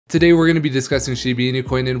Today we're going to be discussing Shiba Inu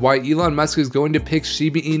coin and why Elon Musk is going to pick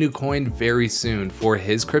Shiba Inu coin very soon for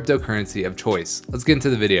his cryptocurrency of choice. Let's get into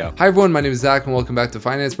the video. Hi everyone, my name is Zach and welcome back to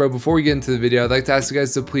Finance Bro. Before we get into the video, I'd like to ask you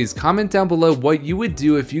guys to please comment down below what you would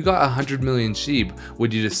do if you got 100 million Shib.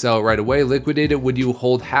 Would you just sell it right away, liquidate it? Would you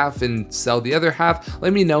hold half and sell the other half?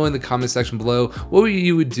 Let me know in the comment section below what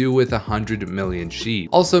you would do with 100 million Shib.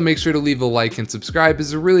 Also, make sure to leave a like and subscribe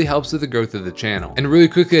as it really helps with the growth of the channel. And really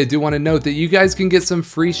quickly, I do want to note that you guys can get some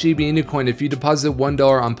free Shiba Inu coin if you deposit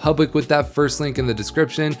 $1 on public with that first link in the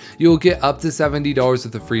description. You'll get up to $70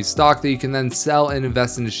 worth of free stock that you can then sell and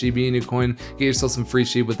invest into Shiba Inu coin. Get yourself some free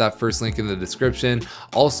Shib with that first link in the description.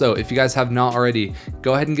 Also, if you guys have not already,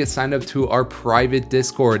 go ahead and get signed up to our private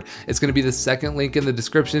Discord. It's going to be the second link in the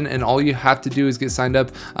description, and all you have to do is get signed up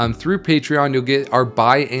through Patreon. You'll get our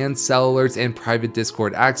buy and sell alerts and private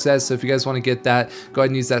Discord access. So if you guys want to get that, go ahead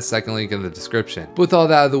and use that second link in the description. But with all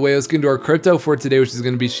that out of the way, let's get into our crypto for today, which is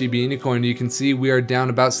going to be Shiba Inu coin. You can see we are down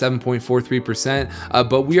about 7.43%,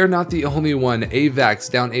 but we are not the only one. AVAX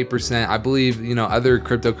down 8%. I believe, other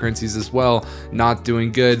cryptocurrencies as well not doing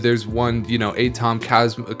good. There's one, Atom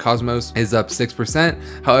Cosmos is up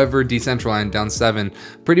 6%. However, Decentraland down 7%.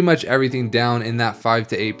 Pretty much everything down in that 5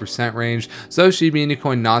 to 8% range. So Shiba Inu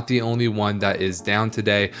coin not the only one that is down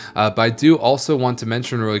today. But I do also want to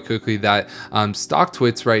mention really quickly that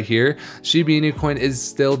StockTwits right here, Shiba Inu coin is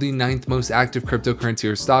still the 9th most active cryptocurrency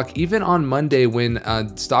or stock. Even on Monday when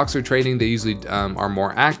stocks are trading, they usually are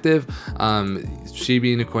more active. Shiba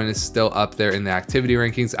Inu coin is still up there in the activity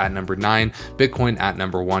rankings at number 9, Bitcoin at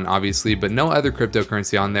number 1 obviously, but no other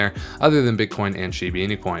cryptocurrency on there other than Bitcoin and Shiba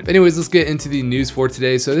Inu coin. But anyways, let's get into the news for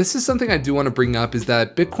today. So this is something I do want to bring up, is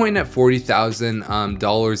that Bitcoin at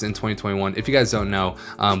 $40,000 in 2021. If you guys don't know,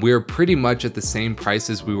 we are pretty much at the same price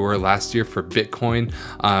as we were last year for Bitcoin,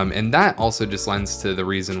 and that also just lends to the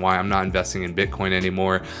reason why I'm not investing in Bitcoin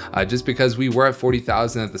anymore, just because we were at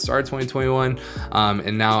 40,000 at the start of 2021,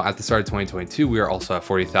 and now at the start of 2022 we are also at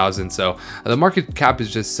 40,000. So the market cap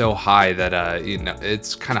is just so high that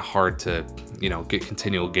it's kind of hard to get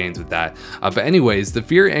continual gains with that. But anyways, the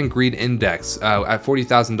fear and greed index at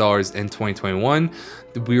 $40,000 in 2021,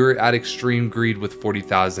 we were at extreme greed with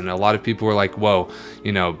 40,000. A lot of people were like, whoa,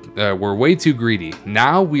 we're way too greedy.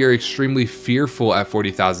 Now we are extremely fearful at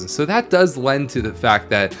 40,000. So that does lend to the fact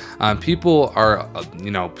that people are,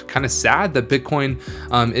 kind of sad that Bitcoin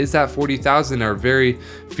is at 40,000, are very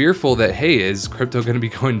fearful that, hey, is crypto going to be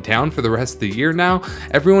going down for the rest of the year now?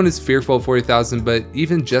 Everyone is fearful of 40,000, but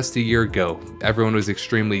even just a year ago, everyone was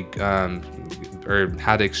extremely or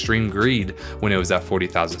had extreme greed when it was at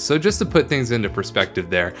 40,000. So just to put things into perspective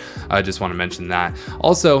there, I just want to mention that.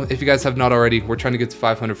 Also, if you guys have not already, we're trying to get to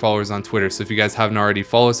 500 followers on Twitter. So if you guys haven't already,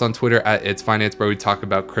 follow us on Twitter at It's Finance Bro. We talk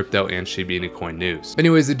about crypto and Shiba Inu coin news. But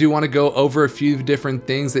anyways, I do want to go over a few different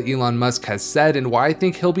things that Elon Musk has said and why I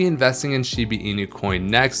think he'll be investing in Shiba Inu coin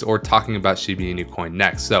next, or talking about Shiba Inu coin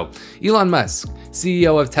next. So Elon Musk,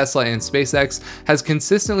 CEO of Tesla and SpaceX, has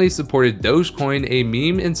consistently supported Dogecoin, a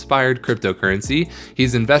meme-inspired cryptocurrency.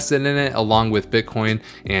 He's invested in it along with Bitcoin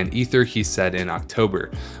and Ether, he said in October.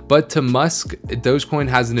 But to Musk, Dogecoin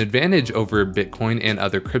has an advantage over Bitcoin and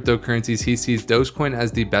other cryptocurrencies. He sees Dogecoin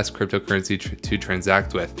as the best cryptocurrency to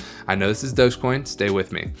transact with. I know this is Dogecoin, stay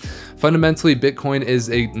with me. Fundamentally, Bitcoin is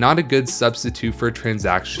not a good substitute for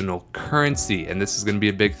transactional currency, and this is going to be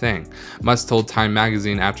a big thing, Musk told Time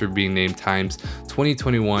magazine after being named Time's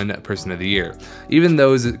 2021 Person of the Year. Even though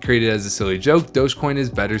it was created as a silly joke, Dogecoin is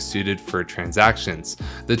better suited for transactions.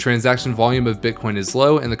 The transaction volume of Bitcoin is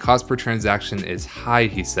low and the cost per transaction is high,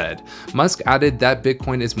 he said. Musk added that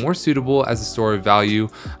Bitcoin is more suitable as a store of value,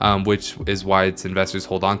 which is why its investors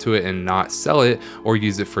hold on to it and not sell it or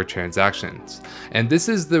use it for transactions. And this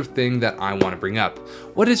is the thing that I want to bring up.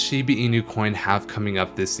 What does Shiba Inu coin have coming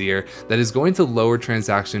up this year that is going to lower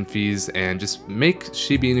transaction fees and just make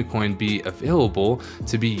Shiba Inu coin be available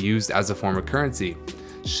to be used as a form of currency?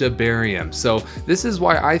 Shibarium. So this is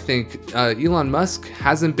why I think Elon Musk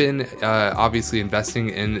hasn't been obviously investing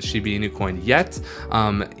in Shiba Inu coin yet.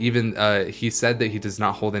 He said that he does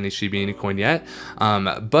not hold any Shiba Inu coin yet,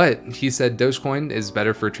 but he said Dogecoin is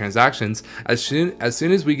better for transactions. As soon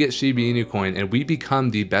as we get Shiba Inu coin and we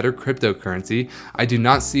become the better cryptocurrency, I do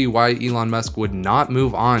not see why Elon Musk would not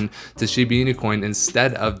move on to Shiba Inu coin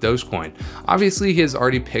instead of Dogecoin. Obviously, he has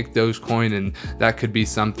already picked Dogecoin, and that could be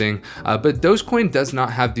something, but Dogecoin does not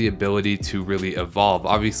not have the ability to really evolve.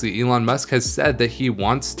 Obviously, Elon Musk has said that he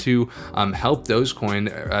wants to help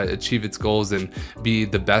Dogecoin achieve its goals and be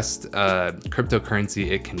the best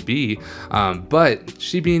cryptocurrency it can be, but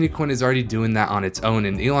Shiba Inu coin is already doing that on its own,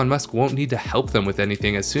 and Elon Musk won't need to help them with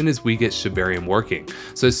anything as soon as we get Shibarium working.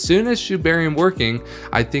 So as soon as Shibarium working,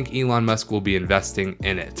 I think Elon Musk will be investing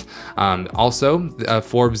in it. Also,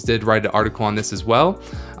 Forbes did write an article on this as well.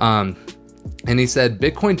 And he said,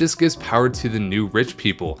 Bitcoin just gives power to the new rich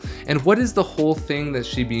people. And what is the whole thing that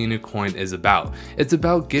Shiba Inu coin is about? It's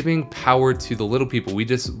about giving power to the little people. We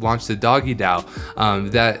just launched a doggy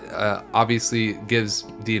DAO that obviously gives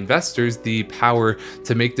the investors the power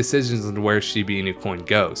to make decisions on where Shiba Inu coin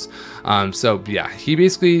goes. So yeah, he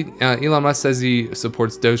basically, Elon Musk says he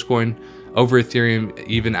supports Dogecoin over Ethereum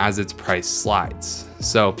even as its price slides.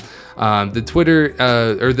 So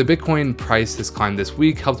the Bitcoin price has climbed this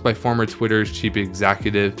week, helped by former Twitter chief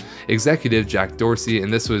executive Jack Dorsey,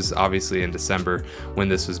 and this was obviously in December when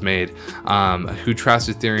this was made, who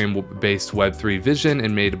trashed Ethereum-based Web3 vision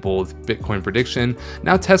and made a bold Bitcoin prediction.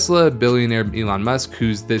 Now Tesla billionaire Elon Musk,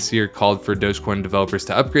 who's this year called for Dogecoin developers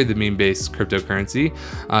to upgrade the meme-based cryptocurrency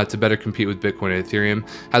to better compete with Bitcoin and Ethereum,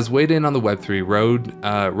 has weighed in on the Web3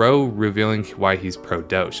 row, revealing why he's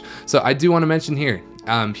pro-Doge. So I do want to mention here,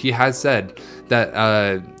 he has said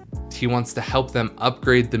that he wants to help them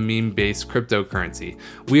upgrade the meme-based cryptocurrency.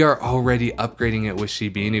 We are already upgrading it with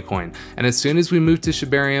Shiba Inu coin, and as soon as we move to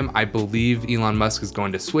Shibarium, I believe Elon Musk is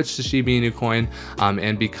going to switch to Shiba Inu coin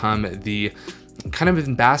and become the kind of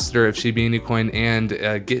ambassador of Shiba Inu coin and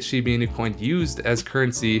get Shiba Inu coin used as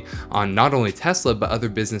currency on not only Tesla but other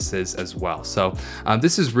businesses as well. So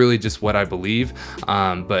this is really just what I believe,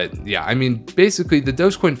 but yeah, I mean, basically the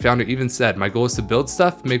Dogecoin founder even said, my goal is to build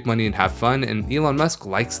stuff, make money, and have fun, and Elon Musk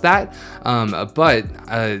likes that, but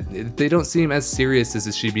they don't seem as serious as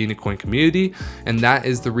the Shiba Inu coin community, and that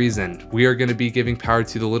is the reason we are going to be giving power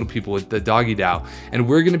to the little people with the doggy DAO, and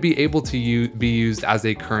we're going to be able to be used as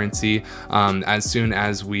a currency as soon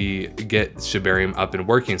as we get Shibarium up and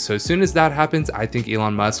working. So as soon as that happens, I think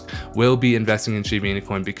Elon Musk will be investing in Shiba Inu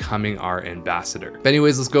coin, becoming our ambassador. But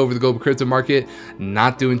anyways, let's go over the global crypto market.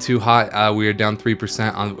 Not doing too hot. We are down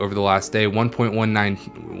 3% over the last day.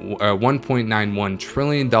 $1.91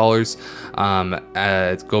 trillion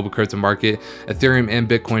global crypto market. Ethereum and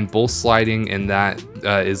Bitcoin both sliding, and that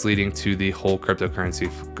is leading to the whole cryptocurrency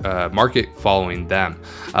market following them.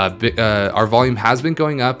 Our volume has been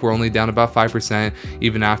going up. We're only down about 5%,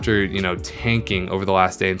 even after, you know, tanking over the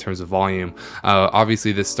last day in terms of volume.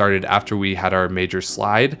 Obviously, this started after we had our major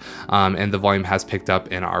slide, and the volume has picked up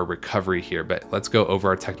in our recovery here. But let's go over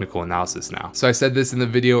our technical analysis now. So I said this in the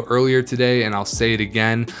video earlier today, and I'll say it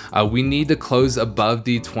again. We need to close above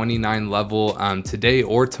the 29 level today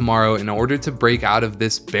or tomorrow in order to break out of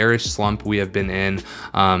this bearish slump we have been in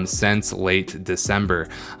since late December.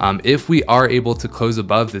 If we are able to close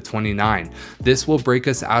above the 29, this will break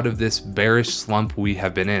us out of this bearish slump we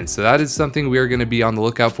have been in. So that is something we are going to be on the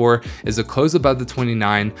lookout for, is a close above the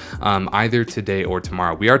 29 either today or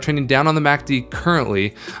tomorrow. We are trending down on the MACD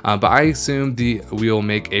currently, but I assume we will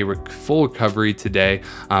make a full recovery today,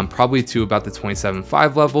 probably to about the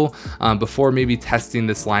 27.5 level, before maybe testing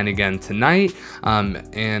this line again tonight,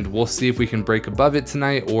 and we'll see if we can break above it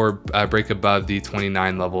tonight or break above the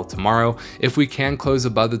 29 level tomorrow. If we can close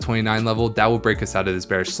above the 29 level, that will break us out of this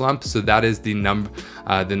bearish slump. So that is the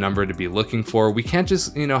number to be looking for. We can't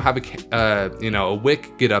just, you know, have a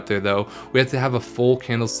wick get up there though. We have to have a full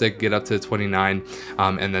candlestick get up to 29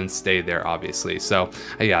 and then stay there, obviously. So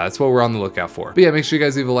yeah, that's what we're on the lookout for. But yeah, make sure you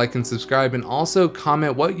guys leave a like and subscribe, and also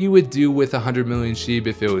comment what you would do with 100 million Shib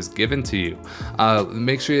if it was given to you.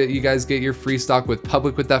 Make sure that you guys get your free stock with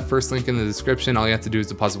Public with that first link in the description. All you have to do is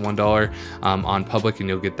deposit $1 on Public and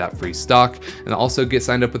you'll get that free stock, and also get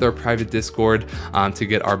signed up with our private Discord to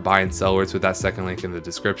get our buy and sell alerts with that second link in the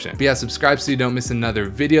description. But yeah, subscribe so you don't miss another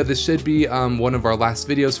video. This should be one of our last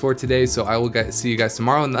videos for today, so I will see you guys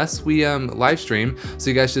tomorrow unless we live stream. So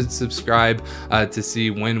you guys should subscribe to see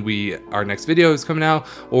when our next video is coming out,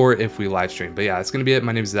 or if we live stream. But yeah, that's gonna be it.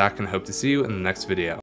 My name is Zach, and I hope to see you in the next video.